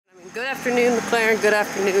Good afternoon, McLaren. Good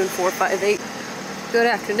afternoon, 458. Good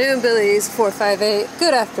afternoon, Billy's 458.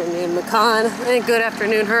 Good afternoon, Macan. And good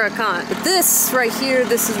afternoon, Huracan. But this right here,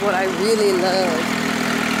 this is what I really love.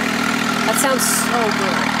 That sounds so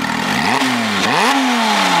good.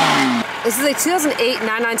 This is a 2008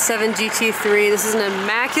 997 GT3. This is in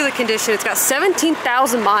immaculate condition. It's got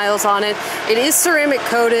 17,000 miles on it. It is ceramic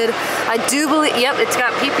coated. I do believe, yep, it's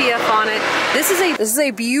got PPF on it. This is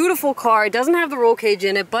a beautiful car. It doesn't have the roll cage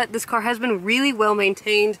in it, but this car has been really well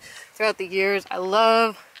maintained throughout the years. I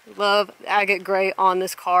love agate gray on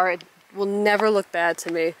this car. It will never look bad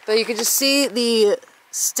to me. But you can just see the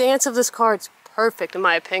stance of this car. It's perfect in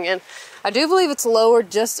my opinion. I do believe it's lower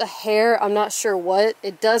just a hair. I'm not sure what.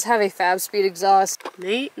 It does have a fab speed exhaust.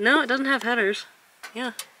 Nate? No, it doesn't have headers.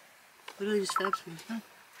 Yeah, literally just fab speed. Huh.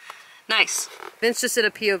 Nice. Vince just did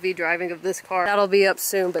a POV driving of this car. That'll be up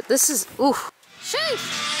soon, but this is, ooh,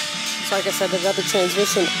 sheesh. So like I said, they got the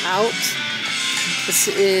transmission out. This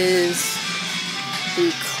is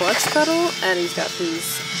the clutch pedal, and he's got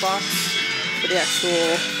these box for the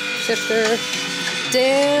actual shifter.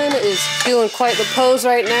 Dan is doing quite the pose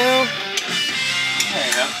right now.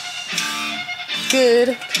 Yeah.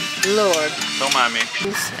 Good Lord. Don't mind me.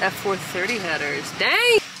 These F430 headers.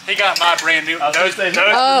 Dang! He got my brand new. Those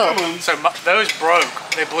those broke.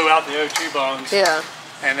 They blew out the O2 bones. Yeah.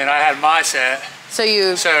 And then I had my set. So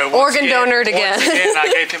you organ donored again. Once again, I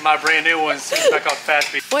gave him my brand new ones. Back off fast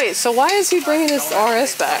speed. Wait, so why is he bringing his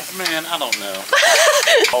RS back? Man, I don't know.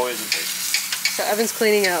 Always a big. So Evan's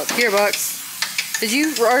cleaning out gearbox. Did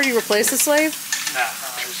you already replace the slave? Nah,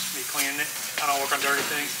 just me cleaning it. I don't work on dirty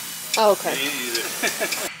things. Oh, okay. Me either.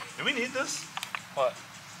 Do we need this? What?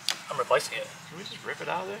 I'm replacing it. Can we just rip it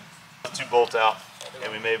out of there? 2 bolts out,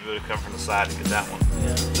 and we may be able to come from the side and get that one.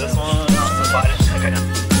 Yeah. This one, I'll slide it. Okay.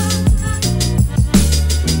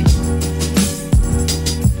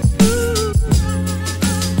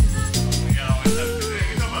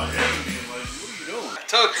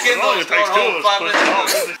 Told Kendall it takes 2 of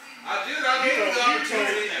us. No,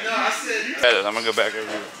 I said. I'm gonna go back over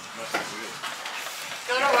here.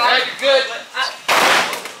 Go to Robert. Good.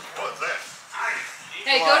 What's that?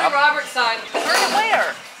 Hey, go to Robert's side. Turn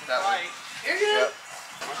where? That way. You're good.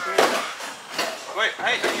 Wait,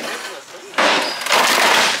 hey, you did this.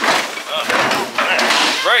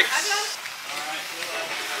 Brakes.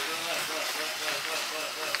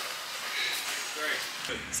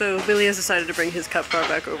 So Billy has decided to bring his cup car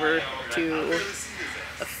back over to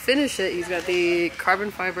finish it. He's got the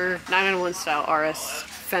carbon fiber 991 style RS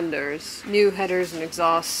fenders, new headers and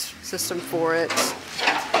exhaust system for it.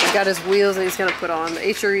 He's got his wheels that he's gonna put on. The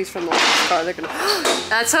Gt3Rs from the last car, they're gonna,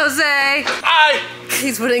 that's Jose! Hi!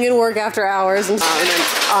 He's putting in work after hours, and then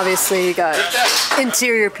obviously you got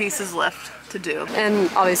interior pieces left to do. And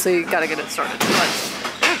obviously you gotta get it started.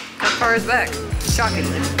 But yeah, cup car is back,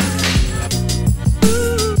 shockingly.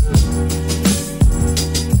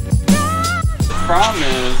 Problem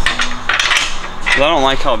is, I don't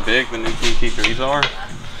like how big the new Gt3s are.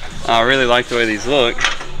 I really like the way these look,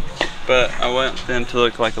 but I want them to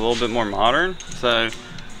look like a little bit more modern. So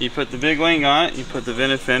you put the big wing on it, you put the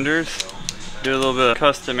vented fenders, do a little bit of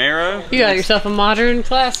custom aero. You got yourself a modern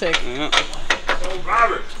classic. Yeah.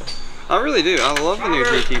 I really do. I love the new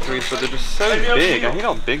Gt3s, but they're just so big. I hate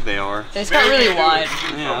how big they are. It's got really wide.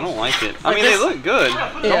 Yeah, I don't like it. I mean, they look good.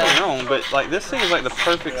 Don't get me wrong, but like this thing is like the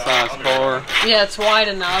perfect size car. Yeah, it's wide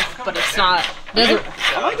enough, but it's not.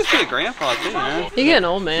 I might just be a grandpa too, man. You're getting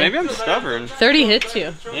old, man. Maybe I'm stubborn. 30 hits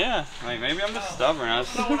you. Yeah, like maybe I'm just stubborn.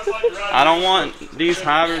 I don't want these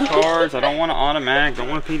hybrid cars. I don't want an automatic. Don't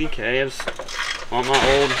want a PDK. I just want my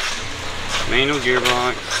old manual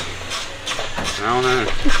gearbox. I don't know.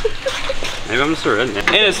 Maybe I'm just a redneck.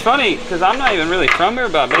 And it's funny, because I'm not even really from here,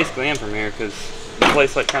 but I basically am from here, because the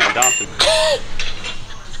place like kind of adopted.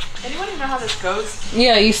 Anybody know how this goes?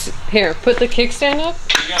 Yeah, here, put the kickstand up.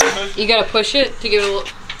 You gotta push it to give it a little.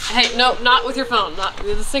 Hey, no, not with your phone. Not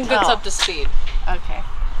this thing gets up to speed. Okay.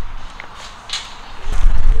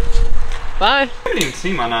 Bye. You haven't even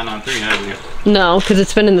seen my 993, have you? No, because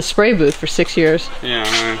it's been in the spray booth for 6 years. Yeah,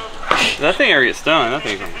 I know. That thing ever gets done. That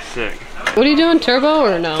thing's gonna be sick. What are you doing, turbo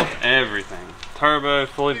or no? Everything. Turbo,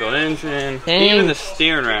 fully built engine. Dang. Even the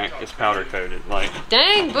steering rack is powder coated. Like,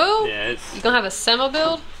 dang, boo! yeah, it's. You gonna have a semi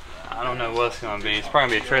build? I don't know what it's gonna be. It's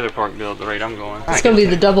probably gonna be a trailer park build the rate I'm going. It's gonna be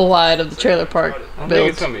the double wide of the trailer park I think build.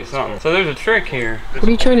 it's gonna be something. So there's a trick here. What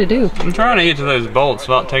are you trying to do? I'm trying to get to those bolts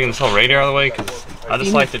without taking this whole radiator out of the way, because I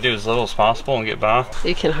just like to do as little as possible and get by.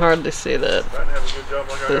 You can hardly see that.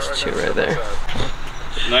 Those two right there.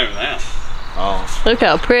 Not even that. Oh. Look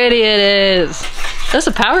how pretty it is. That's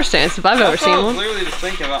a power stance if I've ever seen one. I was literally just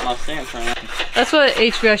thinking about my stance right now. That's what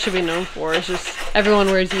HBI should be known for. It's just everyone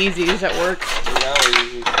wears Yeezys at work.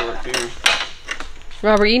 Yeezys for it too.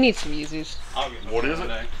 Robert, you need some Yeezys. What is it?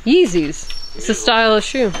 Yeezys. It's a stylish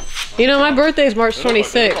shoe. You know, my birthday is March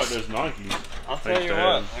 26th. I'll tell you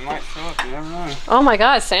what, they might show up, you never know. Oh my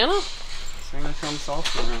God, Santa? Santa comes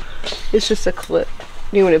off now. It's just a clip.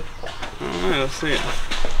 You want to? I don't know, let's see it.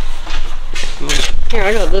 Here,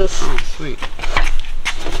 I got this. Oh, sweet.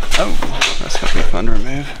 Oh, that's gonna be fun to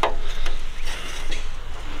remove.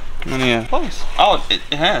 And place. Oh, it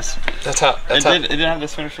has. That's how. It didn't have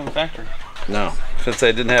this finish from the factory. No, since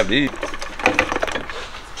they didn't have these.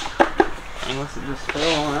 Unless it just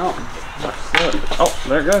fell on out. Oh,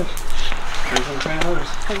 there it goes. There's some kind of hose.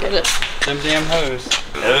 I get it. Them damn hose.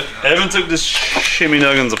 Evan took this shimmy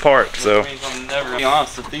nuggins apart, so. Which means I'm never gonna be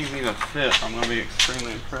honest, if these even fit, I'm gonna be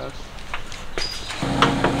extremely impressed.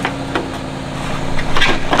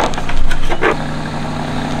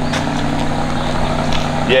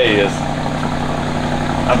 Yeah, he is.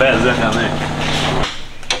 How bad is that down there?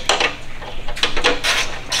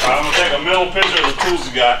 Alright, I'm gonna take a middle picture of the tools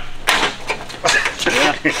you got.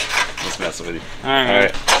 Yeah. Let's mess with you.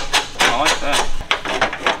 Alright. I like that.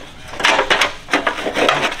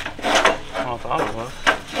 I thought it was.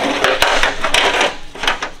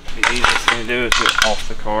 The easiest thing to do is get off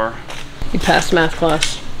the car. You passed math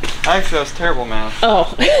class. Actually, that was terrible math.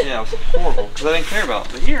 Oh. Yeah, it was horrible because I didn't care about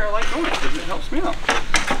it. But here, I like doing it because it helps me out.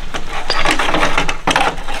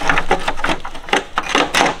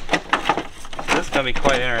 So this is going to be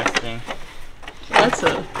quite interesting. That's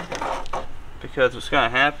it. Because what's going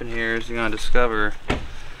to happen here is you're going to discover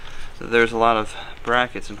that there's a lot of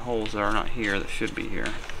brackets and holes that are not here that should be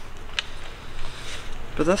here.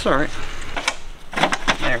 But that's alright.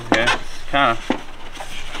 There we go. Kind of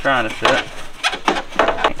trying to fit.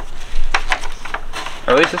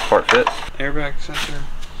 Or at least this part fits. Airbag sensor.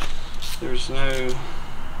 There's no...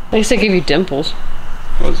 At least they give you dimples.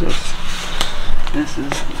 What is this? This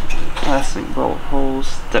is plastic bolt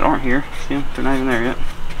holes that aren't here. See them? They're not even there yet.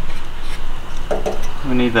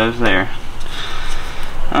 We need those there.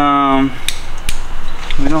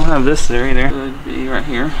 We don't have this there either. It would be right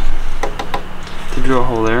here to drill a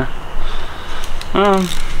hole there.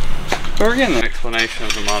 But we're getting the explanation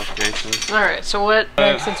of the modifications. Alright, so what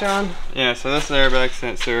airbag sensor on? Yeah, so this is the airbag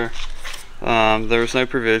sensor. There was no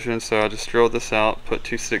provision, so I just drilled this out, put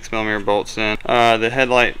two 6mm bolts in. The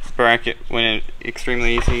headlight bracket went in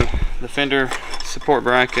extremely easy. The fender support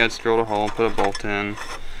bracket, I just drilled a hole and put a bolt in.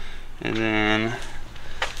 And then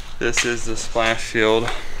this is the splash shield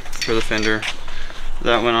for the fender.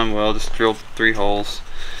 That went on well, just drilled 3 holes.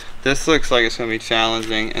 This looks like it's going to be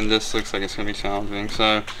challenging, and this looks like it's going to be challenging.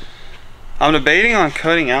 So I'm debating on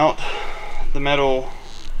cutting out the metal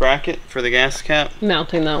bracket for the gas cap.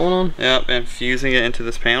 Mounting that one on. Yep, and fusing it into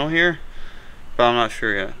this panel here. But I'm not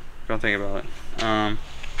sure yet. Don't think about it.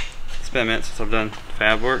 It's been a minute since I've done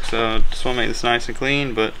fab work, so I just want to make this nice and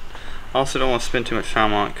clean, but I also don't want to spend too much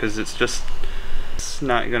time on it because it's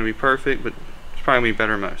not going to be perfect, but it's probably going to be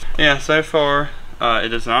better than most. Yeah, so far it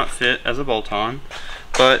does not fit as a bolt-on,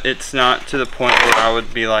 but it's not to the point where I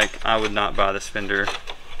would be like, I would not buy this fender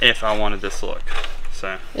if I wanted this look.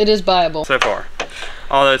 So it is buyable so far,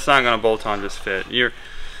 although it's not going to bolt on just fit. You're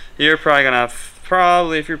probably going to have,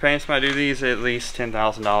 if you're paying somebody to do these, at least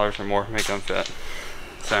 $10,000 or more to make them fit.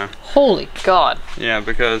 So holy God. Yeah,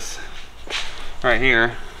 because right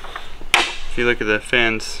here, if you look at the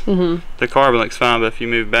fins, the carbon looks fine, but if you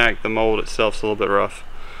move back, the mold itself's a little bit rough.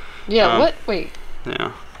 Yeah, what? Wait.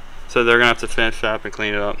 Yeah. So they're gonna have to finish up and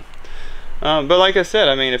clean it up. But like I said,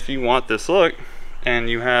 I mean, if you want this look and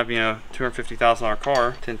you have, you know, $250,000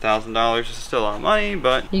 car, $10,000 is still a lot of money,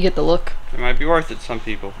 but you get the look. It might be worth it to some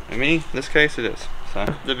people. In me, in this case, it is. So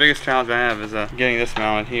the biggest challenge I have is getting this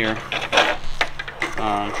mounted here.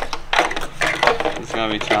 It's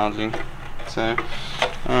gonna be challenging. So,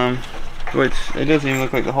 which it doesn't even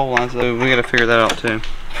look like the hole lines, so we gotta figure that out too.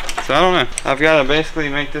 So I don't know. I've got to basically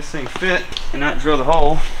make this thing fit and not drill the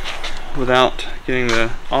hole without getting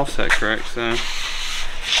the offset correct. So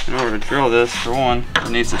in order to drill this, for one,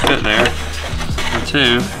 it needs to fit there. For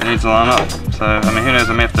two, it needs to line up. So I mean, who knows?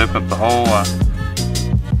 I may have to open up the hole.